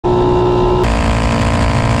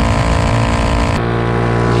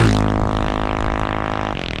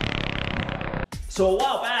So a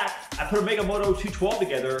while back, I put a Mega Moto 212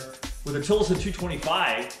 together with a Tillotson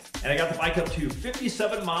 225, and I got the bike up to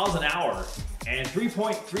 57 miles an hour and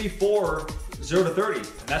 3.34 0 to 30, and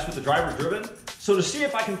that's with the driver driven. So to see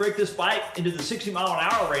if I can break this bike into the 60 mile an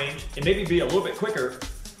hour range and maybe be a little bit quicker,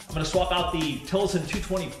 I'm gonna swap out the Tillotson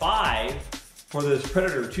 225 for this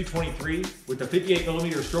Predator 223 with the 58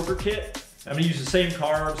 millimeter stroker kit. I'm gonna use the same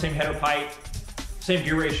carb, same header pipe, same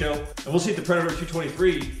gear ratio, and we'll see if the Predator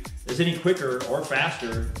 223 is any quicker or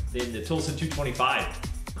faster than the Tillotson 225.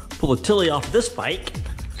 Pull the Tilly off this bike.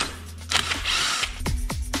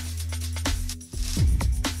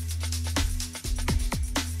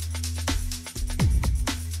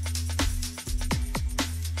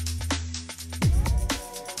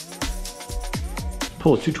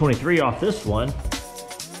 Pull a 223 off this one.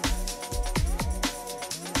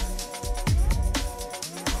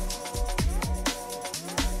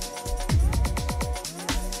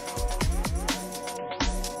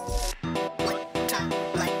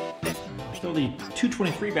 Throw the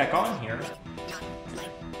 223 back on here.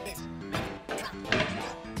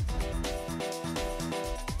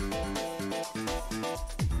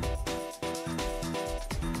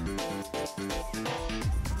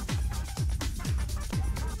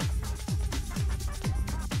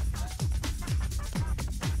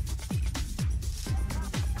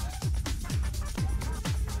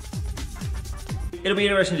 It'll be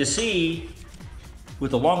interesting to see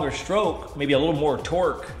with a longer stroke, maybe a little more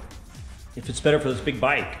torque, if it's better for this big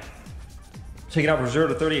bike. Take it out from 0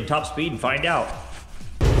 to 30 at top speed and find out.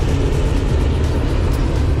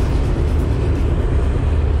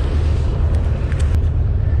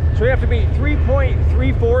 So we have to be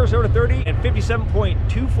 3.34 0 to 30 and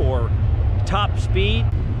 57.24 top speed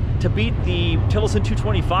to beat the Tillotson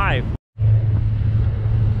 225.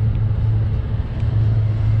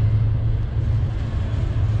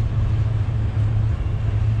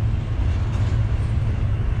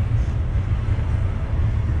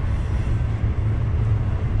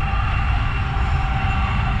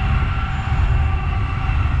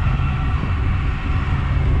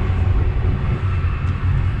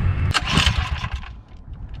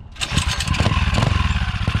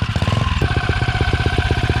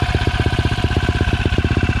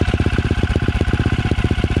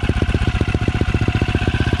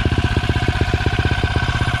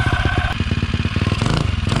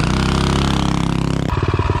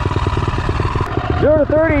 To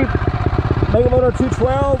 30, Mega Moto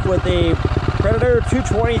 212 with the Predator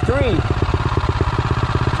 223.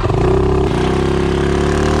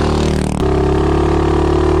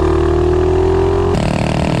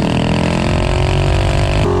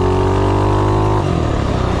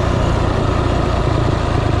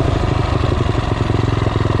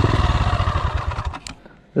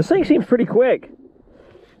 This thing seems pretty quick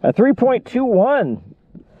at 3.21,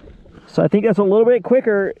 so I think that's a little bit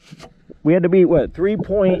quicker. We had to beat, what,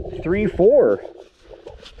 3.34.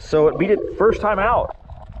 So it beat it first time out.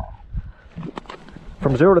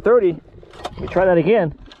 From 0 to 30. Let me try that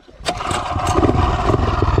again.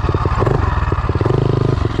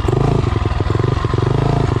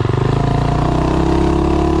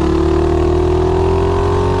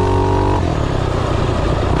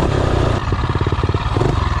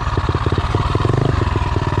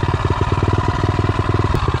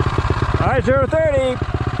 All right, 0 to 30.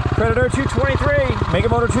 Predator 223, Mega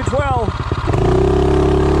Moto 212.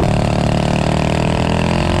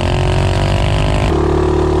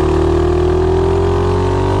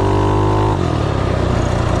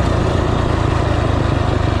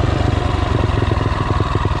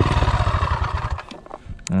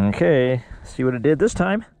 Okay, see what it did this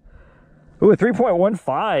time. Ooh, a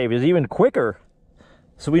 3.15 is even quicker.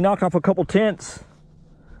 So we knocked off a couple tenths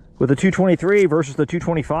with the 223 versus the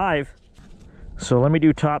 225. So let me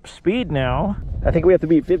do top speed now. I think we have to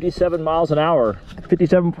beat 57 miles an hour,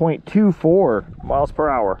 57.24 miles per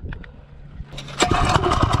hour.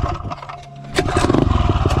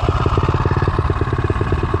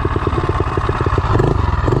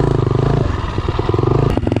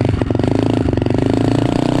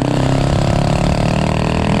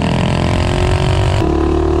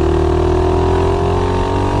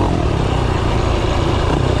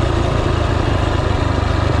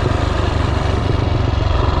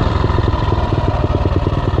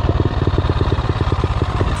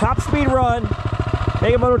 Speed run,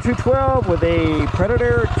 Mega Moto 212 with a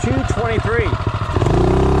Predator 223.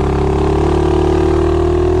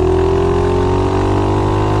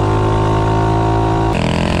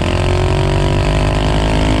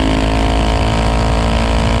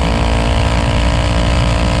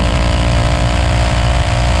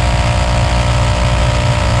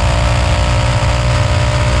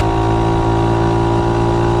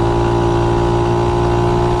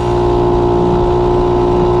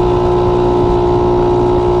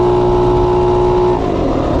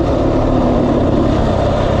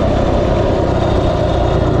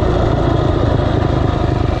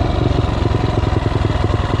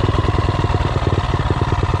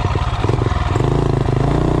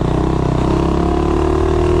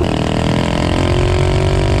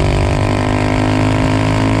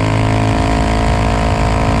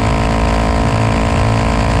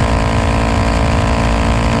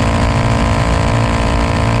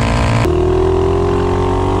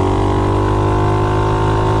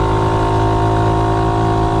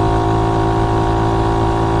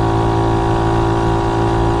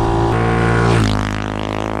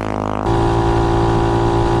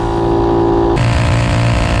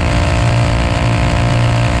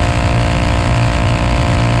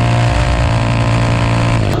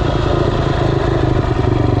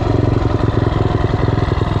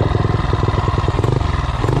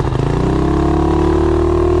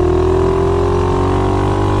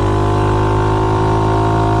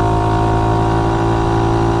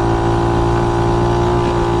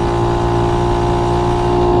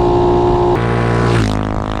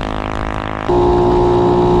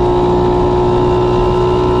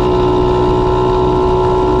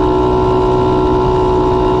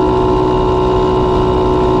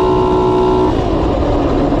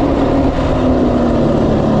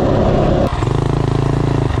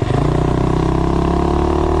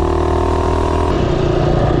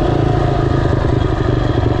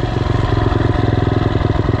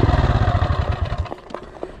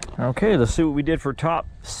 Okay, let's see what we did for top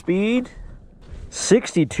speed.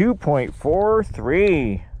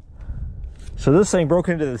 62.43. So this thing broke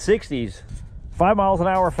into the 60s, 5 miles an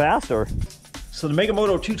hour faster. So the Mega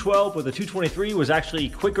Moto 212 with the 223 was actually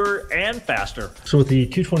quicker and faster. So with the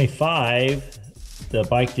 225, the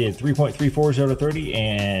bike did 3.34 0 to 30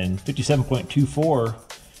 and 57.24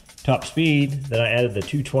 top speed. Then I added the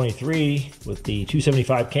 223 with the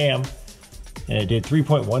 275 cam, and it did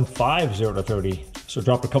 3.15 0 to 30. So it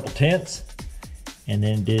dropped a couple tenths, and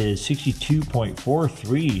then did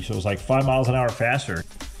 62.43. So it was like 5 miles an hour faster.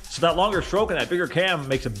 So that longer stroke and that bigger cam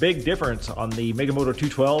makes a big difference on the Mega Moto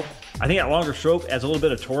 212. I think that longer stroke adds a little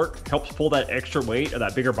bit of torque, helps pull that extra weight of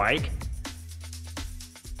that bigger bike.